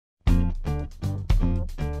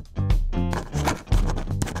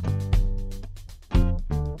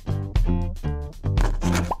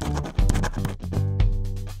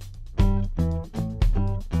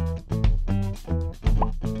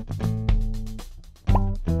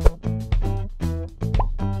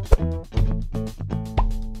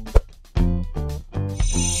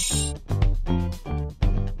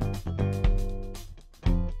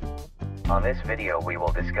this video we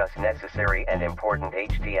will discuss necessary and important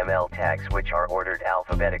HTML tags which are ordered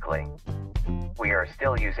alphabetically. We are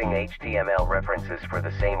still using HTML references for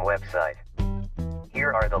the same website.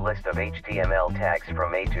 Here are the list of HTML tags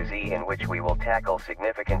from A to Z in which we will tackle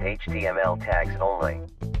significant HTML tags only.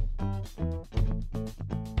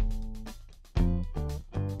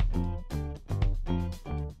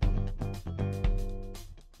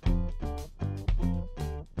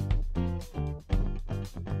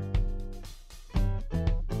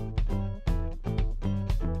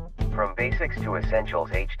 From basics to essentials,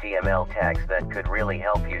 HTML tags that could really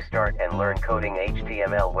help you start and learn coding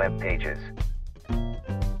HTML web pages.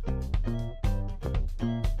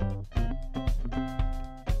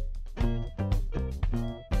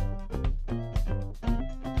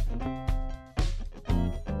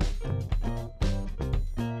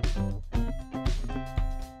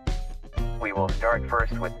 We will start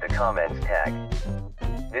first with the comments tag.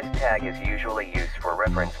 This tag is usually used for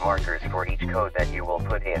reference markers for each code that you will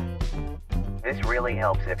put in. This really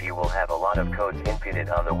helps if you will have a lot of codes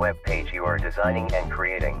inputted on the web page you are designing and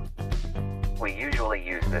creating. We usually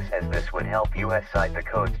use this as this would help us cite the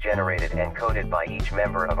codes generated and coded by each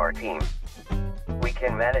member of our team. We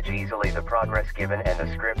can manage easily the progress given and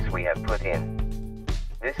the scripts we have put in.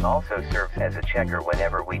 This also serves as a checker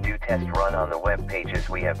whenever we do test run on the web pages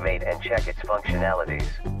we have made and check its functionalities.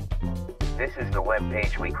 This is the web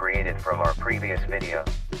page we created from our previous video.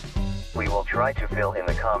 We will try to fill in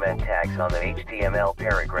the comment tags on the HTML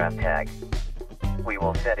paragraph tag. We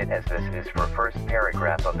will set it as this is for first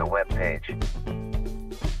paragraph of the web page.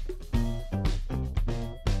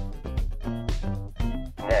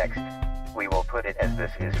 Next, we will put it as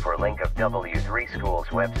this is for link of W3 School's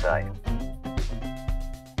website.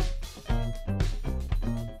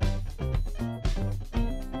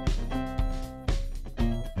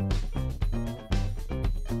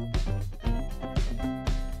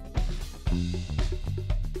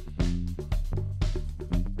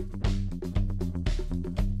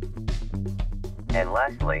 And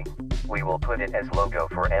lastly, we will put it as logo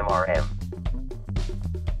for MRM.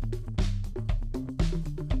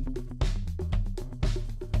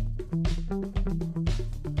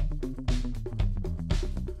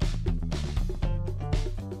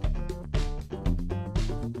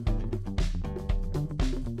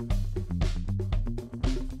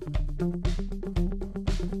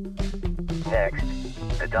 Next,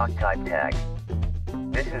 the Doctype tag.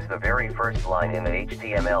 This is the very first line in the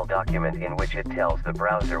HTML document in which it tells the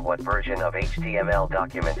browser what version of HTML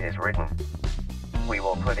document is written. We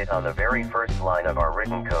will put it on the very first line of our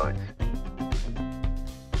written codes.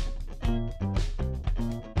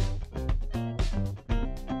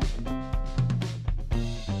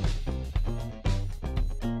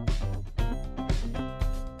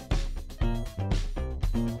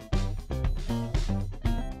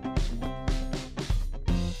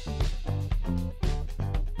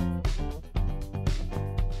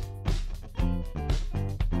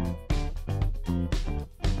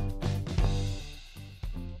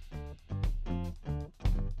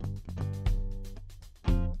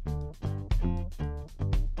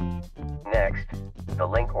 Next, the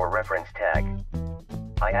link or reference tag.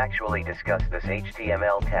 I actually discussed this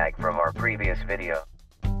HTML tag from our previous video.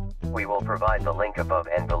 We will provide the link above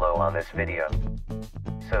and below on this video,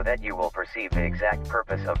 so that you will perceive the exact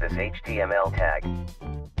purpose of this HTML tag.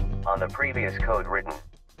 On the previous code written,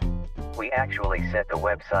 we actually set the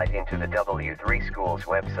website into the W3 School's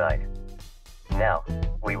website. Now,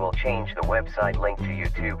 we will change the website link to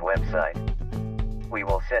YouTube website. We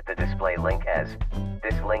will set the display link as,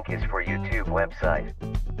 this link is for YouTube website.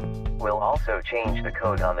 We'll also change the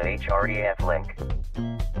code on the href link.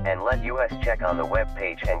 And let us check on the web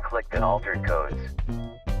page and click the altered codes.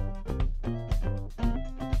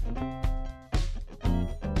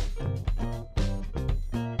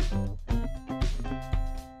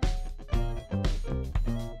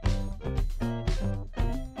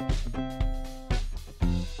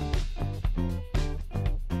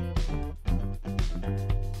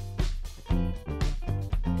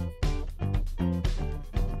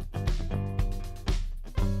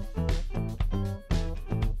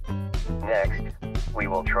 Next, we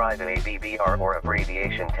will try the ABBR or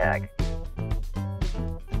abbreviation tag.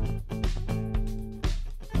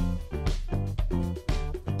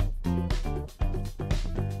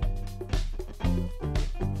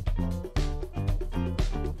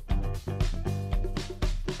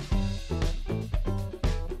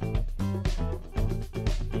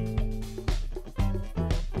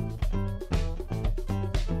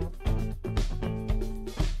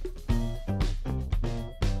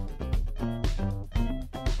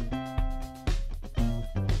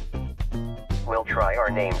 we'll try our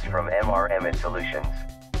names from MRM Solutions.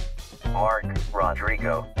 Mark,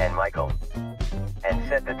 Rodrigo, and Michael. And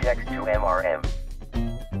set the text to MRM.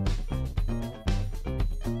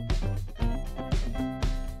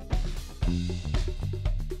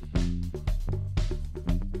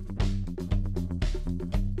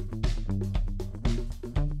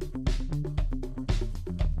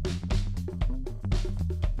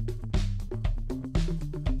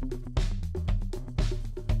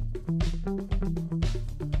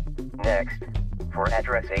 Next, for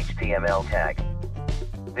address HTML tag.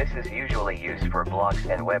 This is usually used for blogs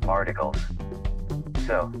and web articles.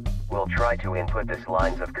 So, we'll try to input this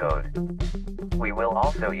lines of code. We will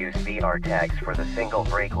also use ABBR tags for the single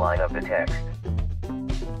break line of the text.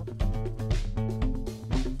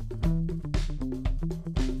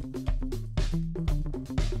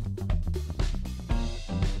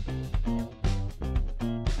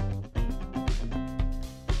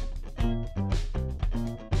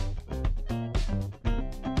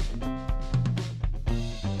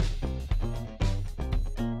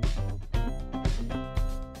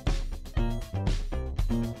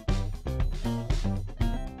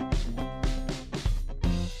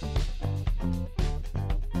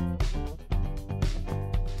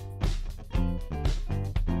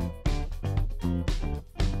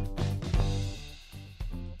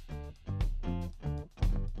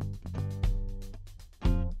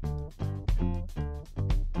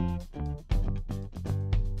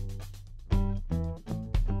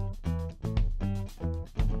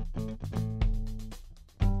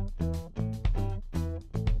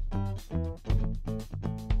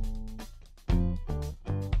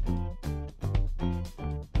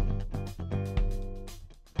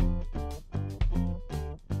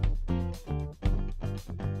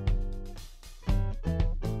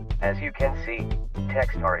 As you can see,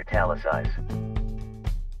 text are italicized.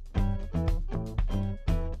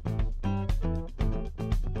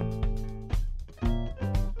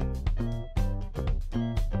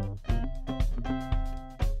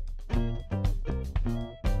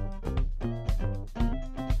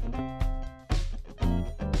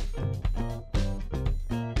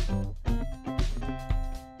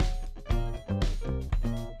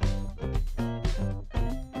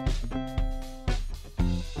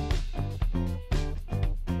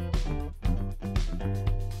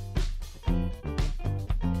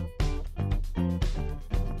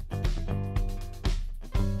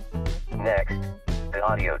 Next, the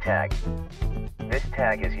audio tag. This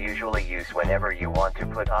tag is usually used whenever you want to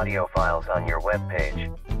put audio files on your web page.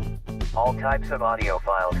 All types of audio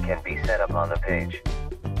files can be set up on the page.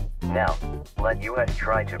 Now, let us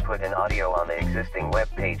try to put an audio on the existing web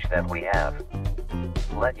page that we have.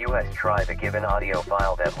 Let us try the given audio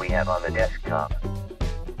file that we have on the desktop.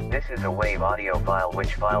 This is a wave audio file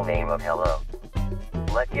which file name of hello.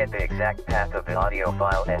 Let's get the exact path of the audio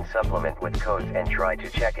file and supplement with codes and try to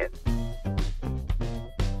check it.